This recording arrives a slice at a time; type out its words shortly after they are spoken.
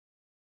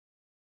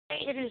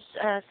It is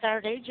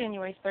Saturday,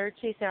 January 3rd,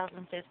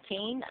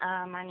 2015.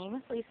 My name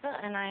is Lisa,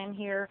 and I am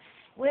here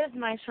with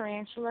my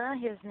tarantula.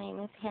 His name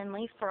is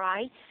Henley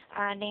Frey,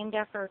 named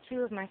after two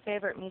of my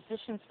favorite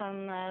musicians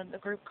from the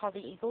group called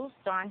the Eagles,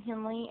 Don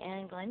Henley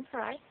and Glenn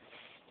Frey.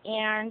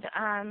 And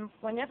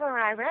whenever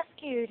I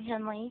rescued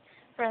Henley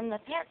from the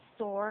pet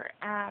store,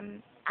 I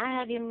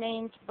had him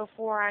named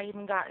before I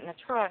even got in the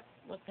truck.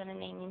 Was going to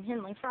name him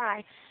Henley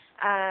Frey.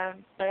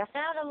 But I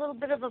found a little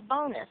bit of a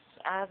bonus.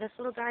 This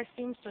little guy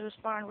seems to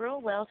respond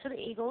real well to the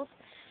Eagles.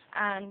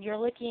 You're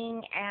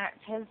looking at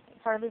his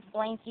part of his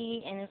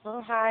blankie and his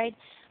little hide.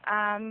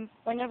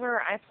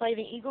 Whenever I play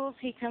the Eagles,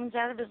 he comes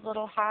out of his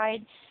little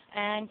hide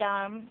and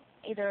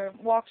either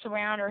walks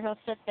around or he'll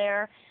sit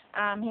there.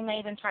 He may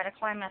even try to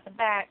climb out the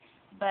back,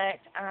 but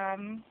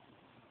I'm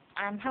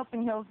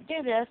hoping he'll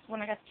do this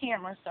when I got the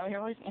camera. So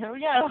here we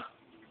go.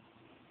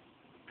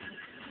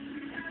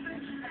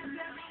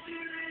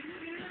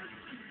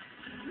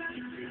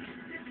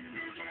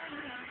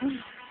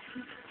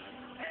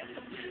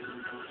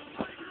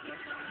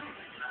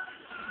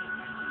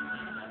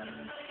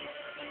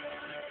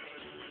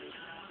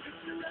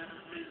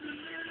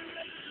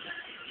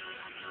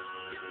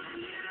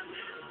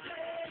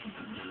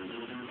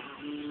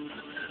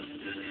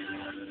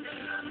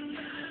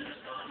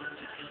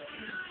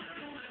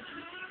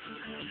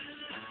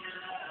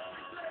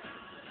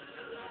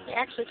 He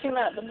actually came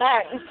out the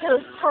back instead of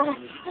the front.